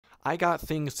I got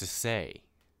things to say.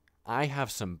 I have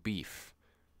some beef.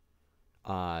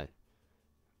 I'm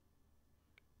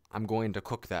going to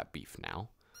cook that beef now.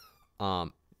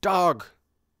 Dog!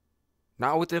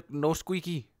 Not with the no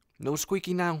squeaky. No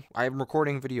squeaky now. I am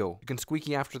recording video. You can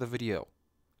squeaky after the video.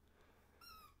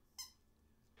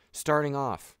 Starting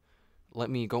off, let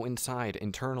me go inside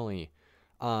internally.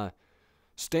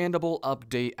 Standable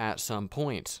update at some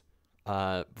point.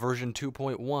 Version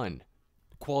 2.1.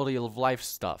 Quality of life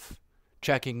stuff.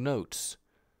 Checking notes.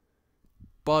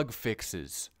 Bug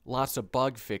fixes. Lots of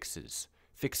bug fixes.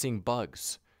 Fixing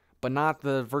bugs. But not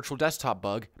the virtual desktop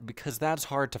bug, because that's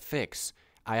hard to fix.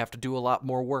 I have to do a lot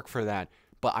more work for that.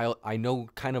 But I know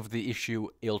kind of the issue.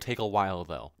 It'll take a while,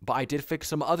 though. But I did fix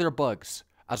some other bugs,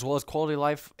 as well as quality of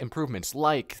life improvements,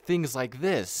 like things like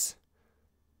this.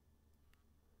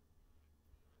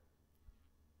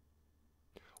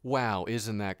 Wow,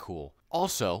 isn't that cool?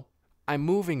 Also, I'm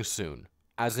moving soon,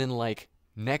 as in like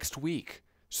next week.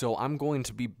 So I'm going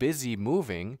to be busy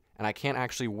moving, and I can't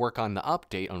actually work on the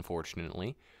update,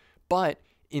 unfortunately. But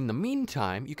in the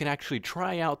meantime, you can actually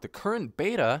try out the current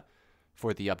beta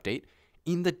for the update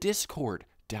in the Discord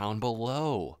down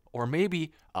below, or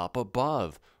maybe up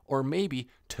above, or maybe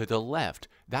to the left.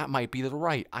 That might be the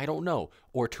right, I don't know.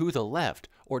 Or to the left,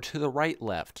 or to the right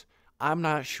left. I'm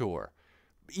not sure.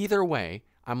 Either way,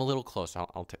 I'm a little close.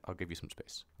 I'll give you some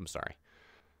space. I'm sorry.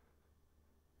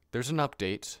 There's an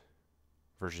update,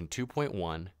 version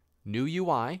 2.1, new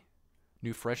UI,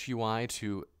 new fresh UI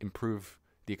to improve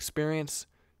the experience,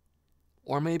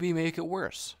 or maybe make it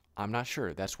worse. I'm not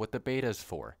sure. That's what the beta is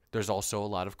for. There's also a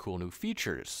lot of cool new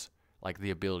features, like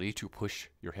the ability to push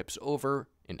your hips over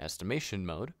in estimation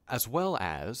mode, as well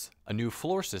as a new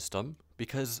floor system,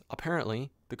 because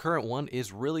apparently the current one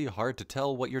is really hard to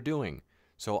tell what you're doing.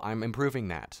 So I'm improving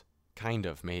that. Kind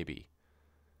of, maybe.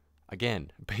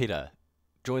 Again, beta.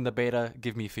 Join the beta,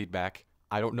 give me feedback.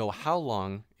 I don't know how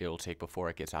long it'll take before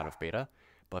it gets out of beta,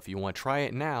 but if you want to try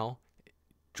it now,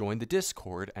 join the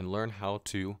Discord and learn how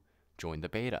to join the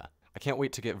beta. I can't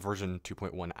wait to get version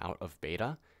 2.1 out of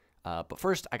beta, but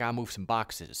first I gotta move some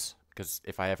boxes, because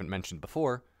if I haven't mentioned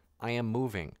before, I am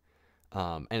moving.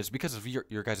 And it's because of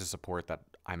your guys' support that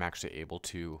I'm actually able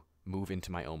to move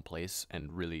into my own place, and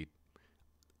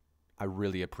I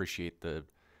really appreciate the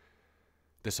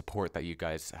support that you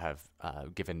guys have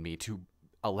given me to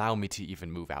allow me to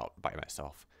even move out by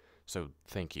myself. So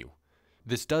thank you.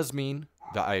 This does mean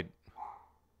that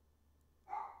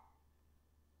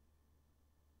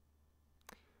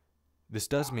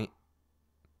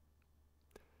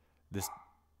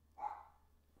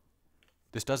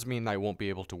This does mean I won't be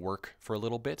able to work for a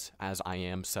little bit, as I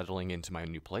am settling into my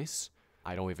new place.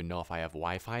 I don't even know if I have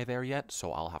Wi-Fi there yet,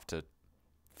 so I'll have to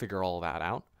figure all that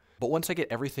out. But once I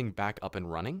get everything back up and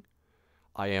running,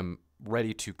 I am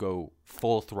ready to go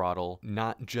full throttle,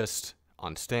 not just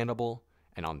on Standable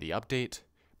and on the update,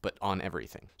 but on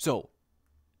everything. So,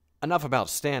 enough about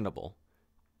Standable.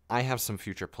 I have some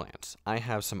future plans. I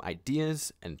have some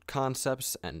ideas and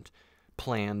concepts and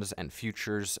plans and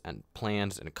futures and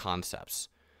plans and concepts.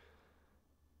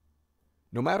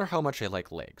 No matter how much I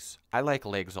like legs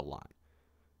a lot.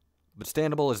 But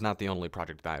Standable is not the only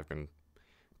project that I've been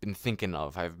thinking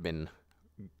of. I've been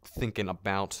thinking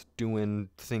about doing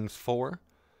things for.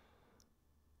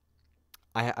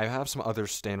 I have some other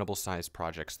Standable sized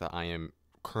projects that I am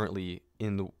currently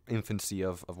in the infancy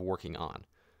of working on.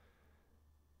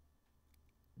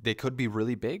 They could be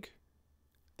really big.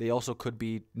 They also could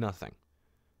be nothing.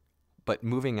 But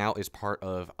moving out is part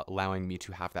of allowing me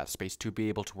to have that space to be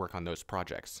able to work on those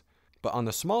projects. But on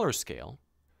the smaller scale,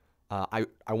 I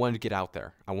wanted to get out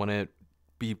there. I want to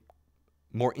be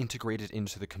more integrated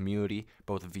into the community,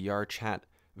 both VR chat,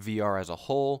 VR as a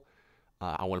whole.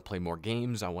 I want to play more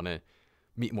games. I want to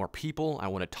meet more people. I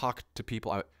want to talk to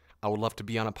people. I would love to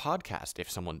be on a podcast if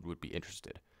someone would be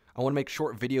interested. I want to make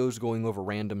short videos going over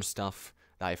random stuff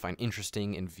that I find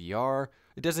interesting in VR.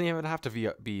 It doesn't even have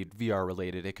to be VR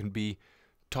related. It can be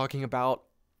talking about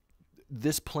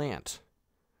this plant.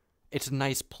 It's a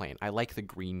nice plant. I like the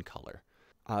green color.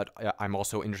 I'm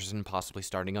also interested in possibly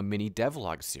starting a mini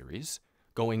devlog series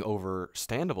going over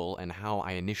Standable and how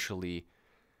I initially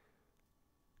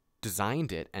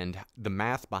designed it and the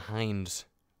math behind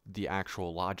the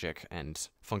actual logic and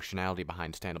functionality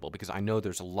behind Standable, because I know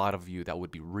there's a lot of you that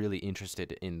would be really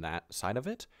interested in that side of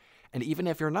it. And even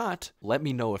if you're not, let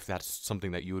me know if that's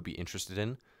something that you would be interested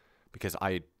in, because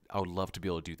I would love to be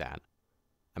able to do that.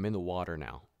 I'm in the water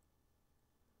now.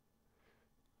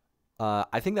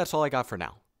 I think that's all I got for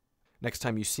now. Next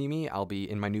time you see me, I'll be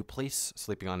in my new place,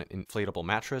 sleeping on an inflatable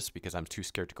mattress because I'm too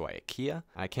scared to go to IKEA.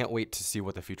 I can't wait to see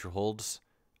what the future holds.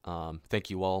 Thank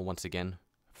you all once again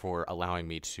for allowing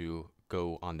me to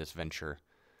go on this venture.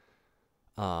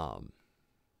 But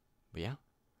yeah,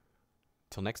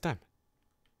 till next time.